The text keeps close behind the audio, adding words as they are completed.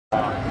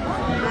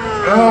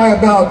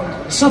About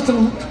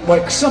something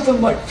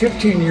like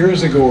 15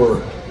 years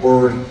ago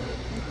or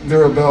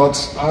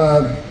thereabouts.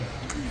 I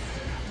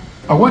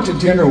went to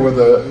dinner with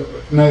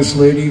a nice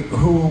lady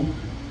who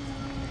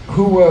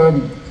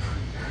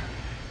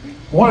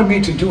wanted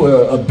me to do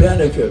a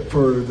benefit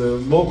for the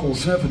local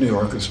symphony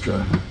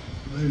orchestra.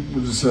 It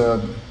was,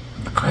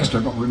 Christ,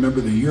 I don't remember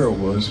the year it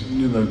was,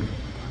 in the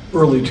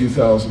early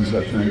 2000s,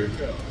 I think.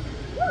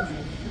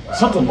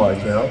 Something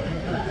like that.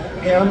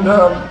 And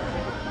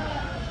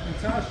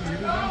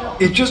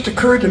it just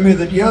occurred to me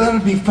that, yeah,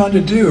 that'd be fun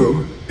to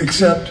do,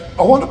 except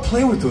I want to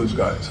play with those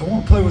guys. I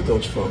want to play with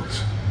those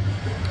folks.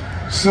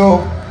 So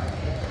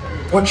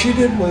what she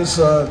did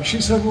was,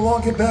 she said, well,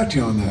 I'll get back to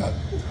you on that.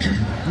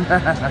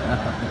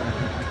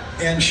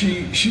 And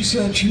she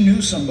said she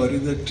knew somebody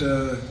that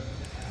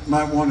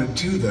might want to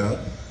do that.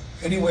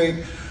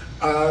 Anyway,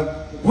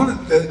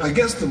 I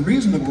guess the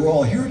reason that we're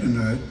all here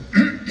tonight,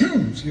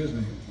 excuse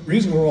me, the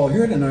reason we're all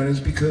here tonight is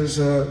because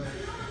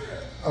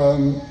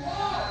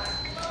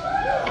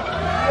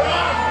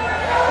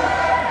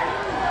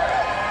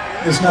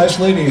this nice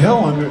lady,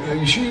 Helen,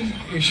 is she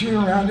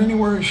around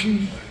anywhere? Is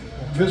she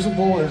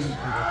visible?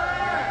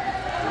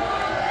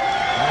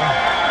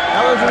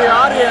 Hello to the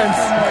audience.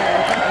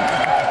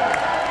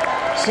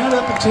 Stand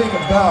up and take a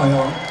bow,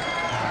 Helen.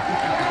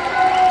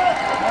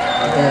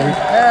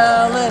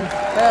 Helen,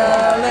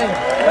 Helen,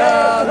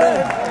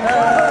 Helen,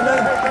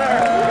 Helen.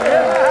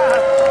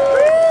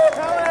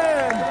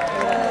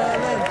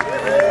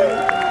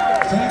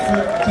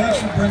 Thanks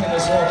for bringing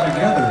us all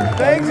together.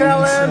 Thanks,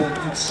 Helen.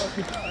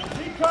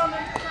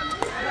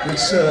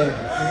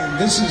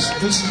 This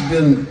has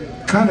been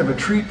kind of a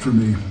treat for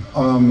me.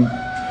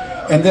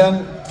 And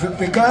then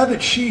the guy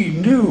that she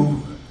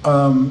knew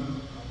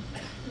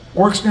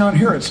works down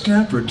here at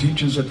Stanford,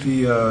 teaches at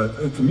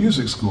the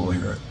music school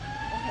here.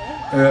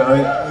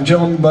 A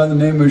gentleman by the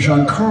name of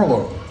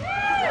Giancarlo.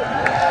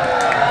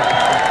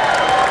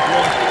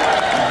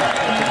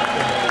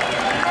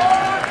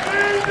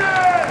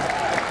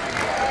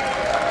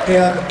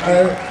 And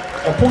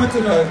a point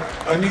that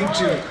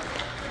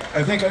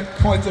I think a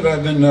point that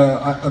I've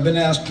been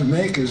asked to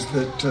make is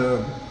that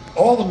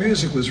all the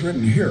music was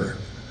written here.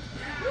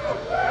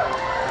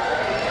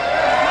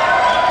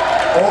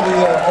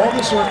 All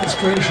this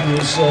orchestration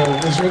was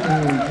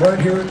written right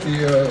here at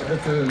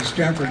the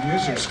Stanford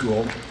Music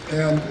School,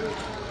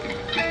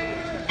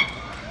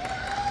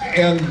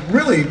 and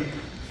really,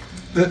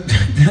 the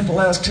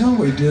last tune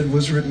we did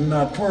was written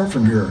not far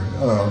from here.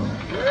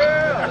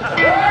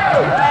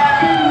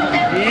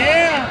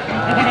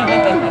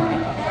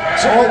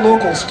 It's all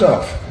local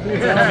stuff.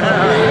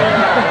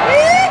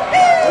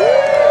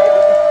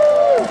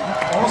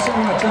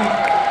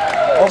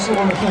 Also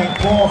want to thank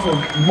Paul for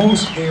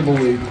most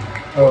ably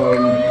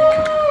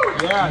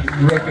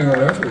directing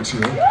our efforts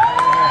here.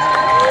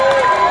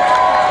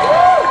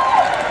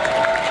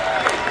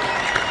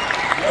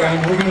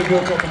 And we're going to do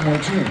a couple more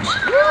tunes.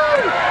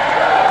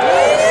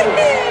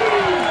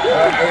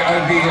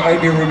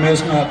 I'd be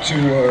remiss not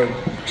to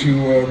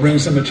bring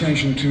some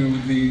attention to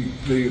the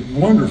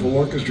wonderful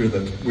orchestra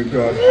that we've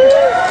got.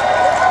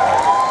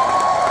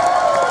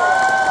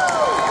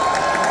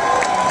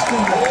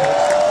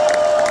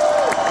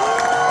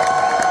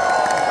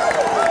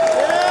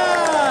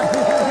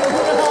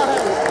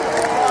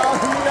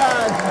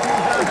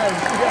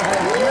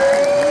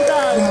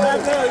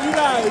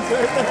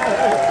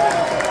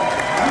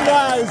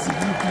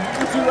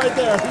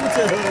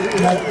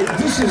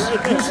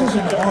 This is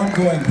an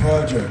ongoing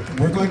project.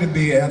 We're going to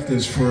be at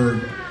this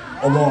for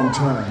a long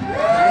time.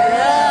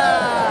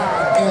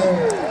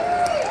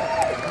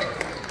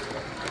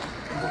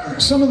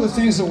 And some of the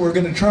things that we're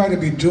going to try to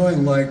be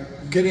doing, like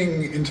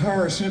getting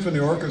entire symphony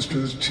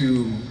orchestras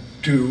to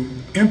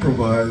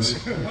improvise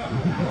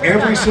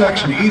every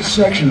section, each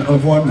section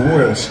of one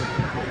voice.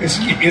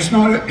 It's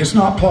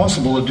not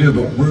possible to do,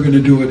 but we're going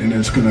to do it, and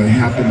it's going to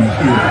happen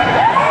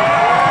here.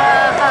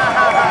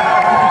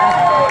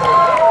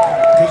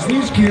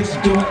 These kids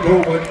don't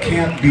know what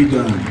can't be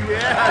done.